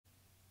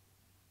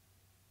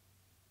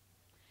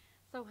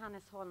So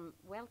Hannes Holm,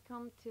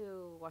 welcome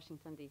to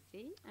Washington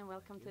DC and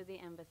welcome Thank you. to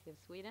the Embassy of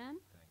Sweden.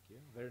 Thank you.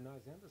 Very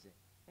nice embassy.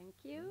 Thank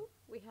you.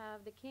 We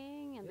have the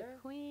King and the Yeah,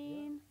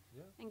 Queen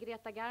yeah. and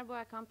Greta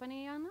Garbo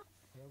accompanying us.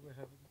 Here we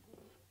have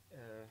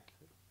a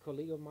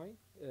colleague of mine,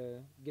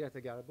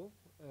 Greta Garbo.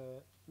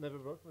 Never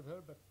worked with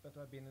her, but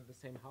I've been in the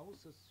same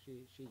house as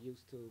she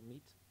used to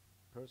meet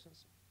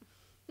persons.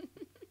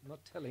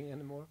 Not telling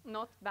anymore.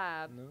 Not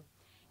bad. No.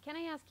 Can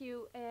I ask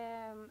you,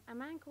 A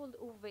Man Called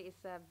Ove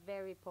is a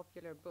very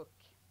popular book,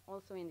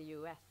 also in the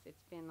US.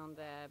 It's been on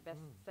the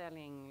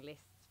best-selling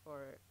lists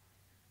for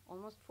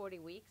almost 40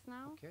 weeks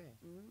now. Okay.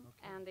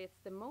 Okay. And it's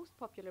the most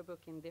popular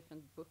book in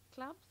different book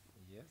clubs.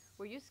 Yes.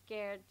 Were you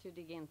scared to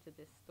dig into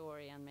this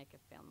story and make a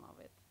film of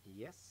it?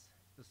 Yes.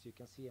 As you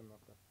can see, I'm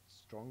not a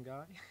strong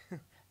guy,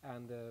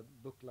 and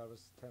book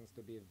lovers tends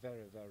to be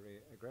very,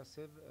 very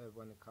aggressive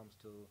when it comes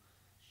to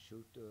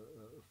shoot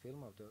a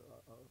film of a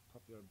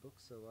popular book.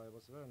 So I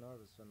was very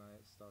nervous when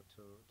I started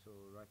to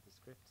write the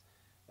script,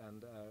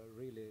 and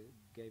really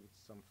gave it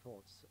some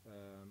thoughts.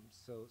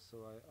 So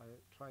I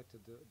tried to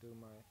do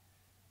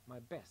my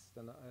best,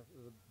 and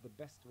the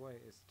best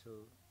way is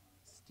to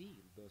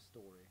steal the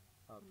story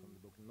out from the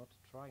book, not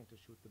trying to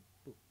shoot the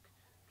book,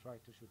 try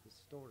to shoot the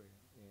story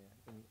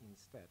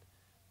instead.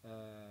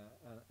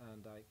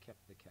 And I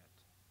kept the cat.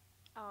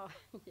 Oh,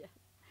 yes.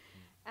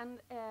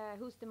 And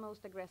who's the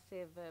most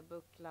aggressive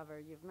book lover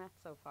you've met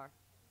so far?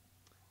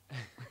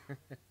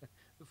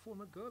 The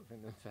former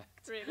girlfriend, in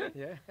fact. Really?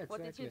 Yeah, exactly.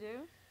 What did you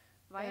do?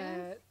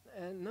 Violence?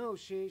 No,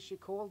 she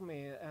called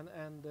me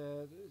and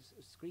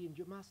screamed,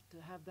 "You must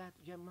have that.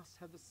 You must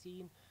have the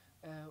scene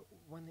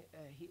when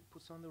he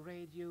puts on the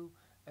radio.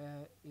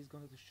 He's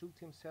going to shoot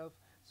himself,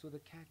 so the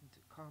cat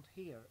can't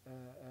hear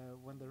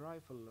when the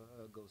rifle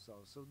goes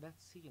off. So that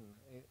scene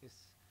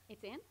is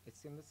It's in?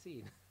 it's in the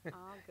scene.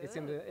 Oh, good. It's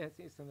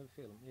in the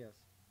film. Yes.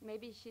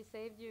 Maybe she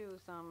saved you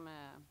some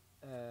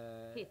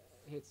hits.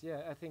 Hits,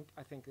 yeah. I think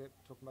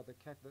talking about the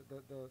cat,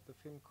 the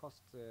film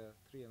cost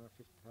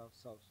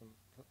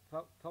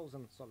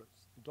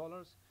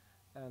 $350,000,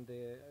 and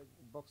the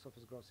box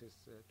office gross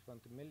is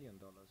 $20 million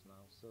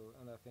now. So,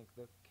 and I think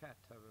the cat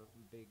have a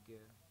big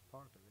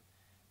part of it.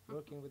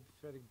 Working with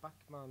Fredrik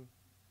Backman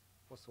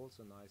was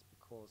also nice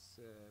because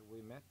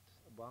we met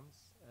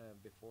once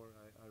before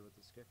I wrote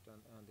the script,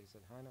 and he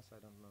said, "Hannes, I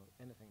don't know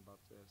anything about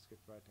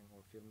script writing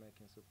or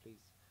filmmaking, so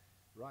please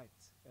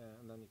write,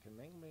 and then you can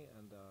mail me."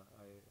 And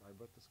I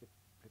wrote the script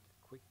pretty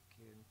quick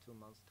in 2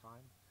 months'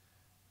 time,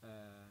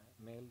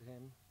 mailed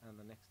him, and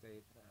the next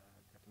day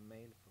got a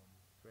mail from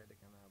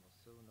Fredrik, and I was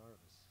so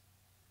nervous,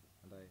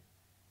 and I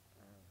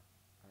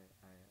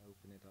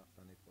opened it up,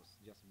 and it was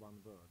just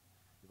one word.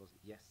 It was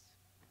yes.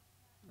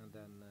 And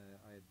then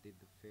I did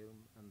the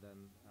film, and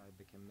then I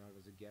became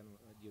nervous again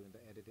during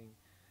the editing,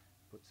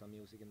 put some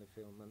music in the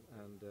film,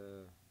 and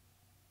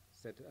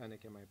said to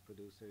Annika, my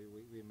producer,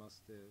 we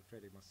must,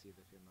 Fredrik must see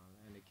the film now.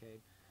 And he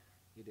came,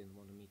 he didn't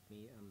want to meet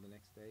me, and the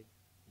next day,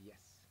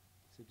 yes.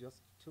 So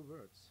just 2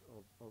 words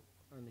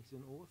and he's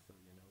an author,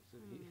 you know, so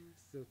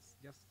so it's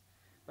just,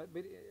 but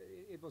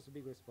it was a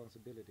big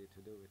responsibility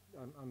to do it.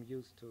 I'm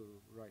used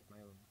to write my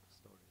own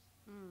stories.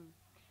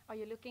 Are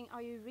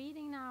you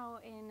reading now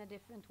in a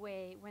different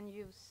way when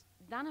you've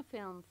done a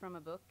film from a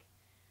book?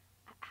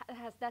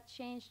 Has that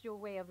changed your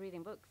way of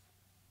reading books?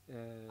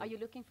 Are you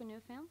looking for new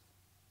films?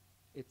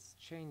 It's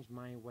changed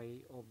my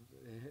way of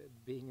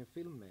being a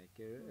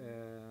filmmaker.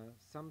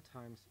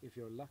 Sometimes, if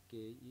you're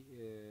lucky,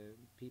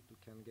 people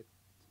can get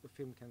a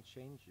film can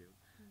change you,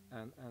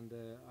 and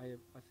I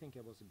think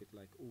I was a bit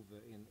like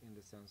Ove in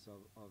the sense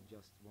of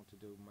just want to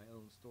do my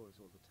own stories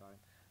all the time.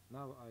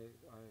 Now I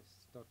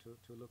start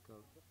to look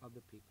at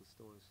other people's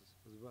stories as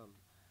well,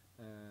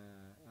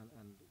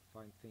 and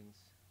find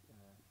things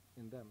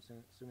in them.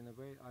 So in a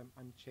way,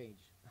 I'm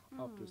changed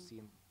after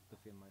seeing the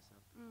film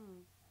myself.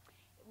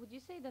 Would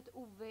you say that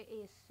Ove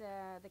is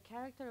the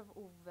character of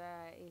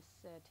Ove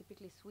is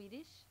typically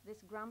Swedish?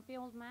 This grumpy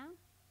old man?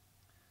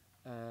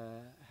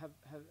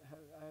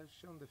 I've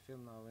shown the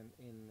film now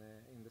in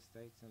the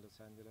States, in Los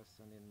Angeles,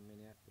 and in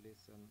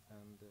Minneapolis, and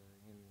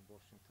in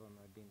Washington.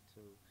 I've been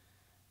to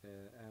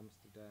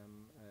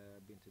Amsterdam,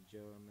 I've been to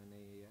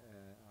Germany,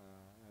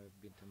 I've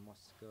been to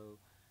Moscow.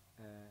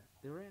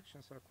 The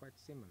reactions are quite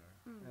similar.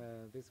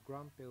 This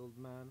grumpy old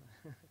man,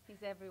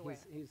 He's everywhere.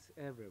 he's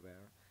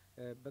everywhere.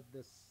 But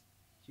the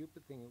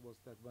stupid thing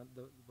was that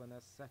when I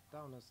sat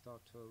down and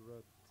started to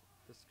write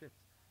the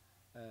script,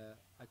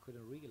 I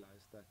couldn't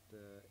realize that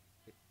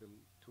it will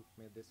took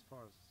me this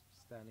far,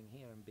 standing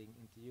here and being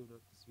interviewed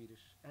at the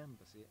Swedish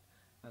embassy.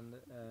 And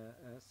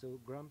so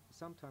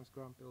sometimes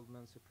grumpy old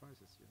man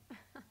surprises you.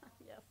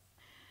 Yes.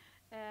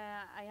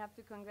 I have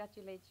to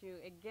congratulate you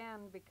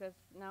again, because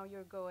now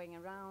you're going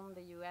around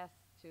the US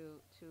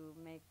to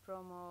make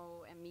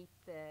promo and meet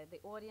the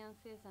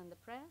audiences and the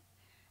press,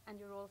 and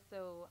you're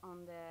also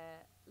on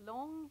the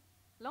long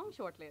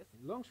shortlist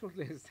Long short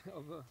list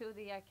of to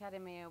the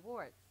Academy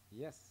Awards.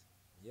 yes.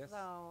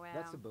 So,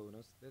 That's a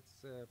bonus.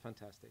 That's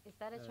fantastic. Is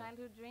that a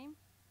childhood dream?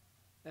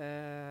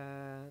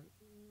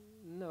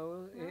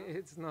 No,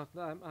 it's not.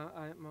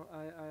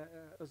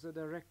 As a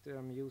director,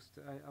 I'm used.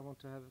 I want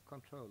to have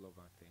control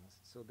over things.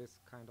 So this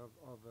kind of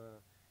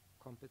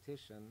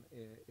competition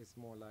is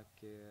more like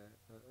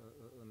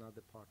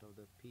another part of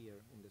the peer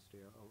industry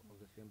of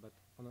the film. But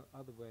on the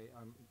other way,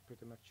 I'm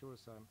pretty mature,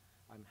 so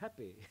I'm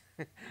happy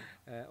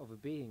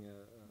of being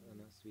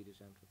a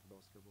Swedish entry to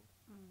basketball.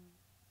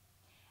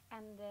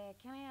 And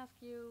can I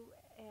ask you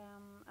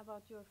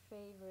about your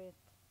favorite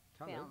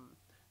Color? films?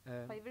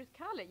 Favorite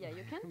color? Yeah,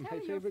 you can My tell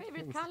your favorite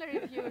favorite films. color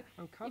if you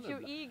I'm if you're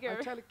colorblind. eager.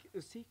 I'll tell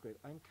a secret.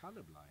 I'm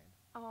colorblind.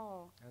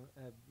 Oh.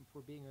 And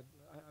for being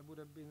I would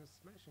have been a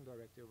smashing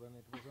director when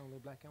it was only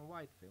black and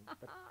white films.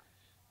 But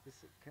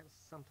this can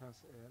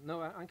sometimes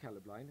no, I'm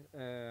colorblind.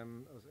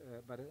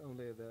 But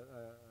only the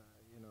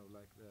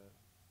like the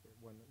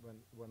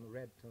when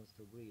red turns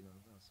to green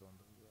and so on.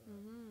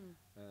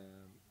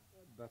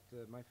 But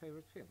my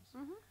favorite films.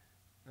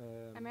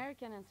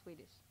 American and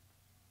Swedish.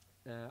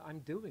 I'm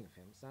doing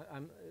films.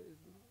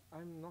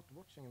 I'm not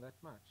watching that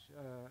much.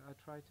 I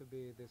try to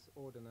be this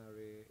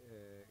ordinary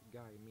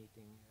guy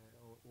meeting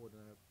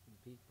ordinary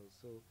people.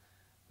 So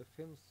the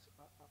films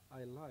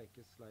I like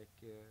is like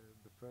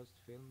the first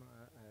film.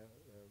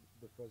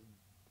 The first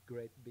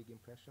great big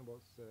impression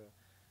was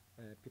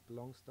Pippi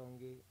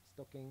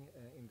Longstocking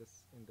in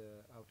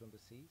the Out on the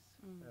Seas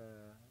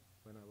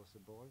when I was a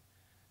boy,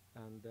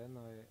 and then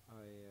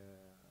I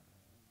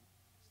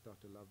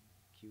started to love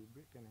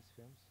Kubrick and his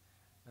films.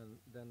 And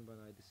then when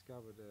I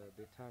discovered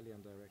the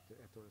Italian director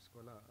Ettore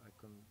Scola, I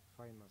couldn't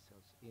find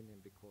myself in him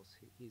because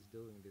he's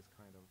doing this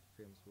kind of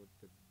films with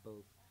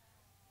both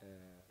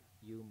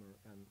humor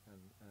and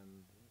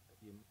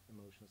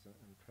emotions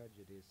and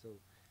tragedy. So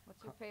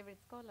what's your favorite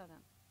Scola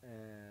then?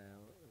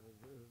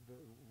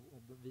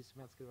 Vi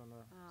som älskar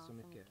varandra så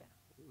mycket.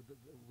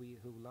 We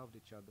who loved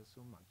each other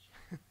so much.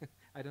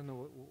 I don't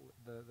know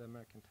the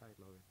American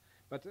title of it,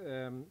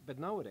 but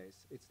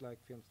nowadays it's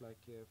like films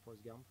like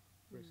Forrest Gump,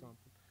 for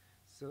example.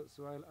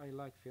 So I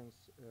like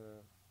films.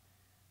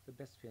 The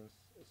best films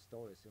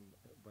stories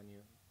when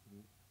you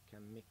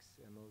can mix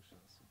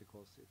emotions,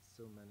 because it's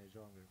so many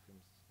genre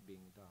films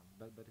being done.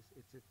 But it's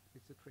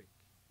a trick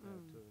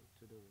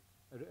to do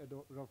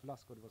it. Rolf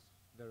Lassgård was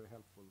very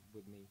helpful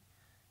with me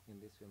in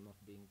this film, not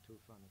being too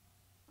funny.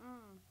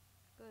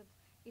 Good.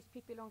 Is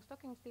Pippi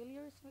Longstocking still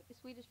your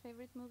Swedish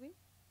favorite movie?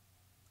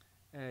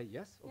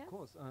 Yes, of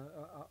course.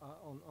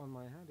 On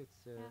my hand,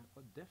 it's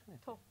definitely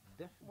top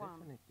one.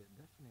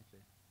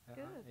 Definitely.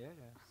 Good.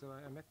 Yeah. So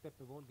I met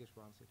Beppe Wolgers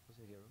once. It was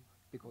a hero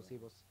because he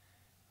was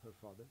her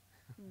father.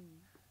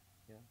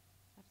 Yeah.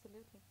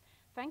 Absolutely.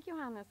 Thank you,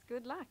 Hannes.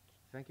 Good luck.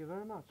 Thank you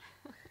very much.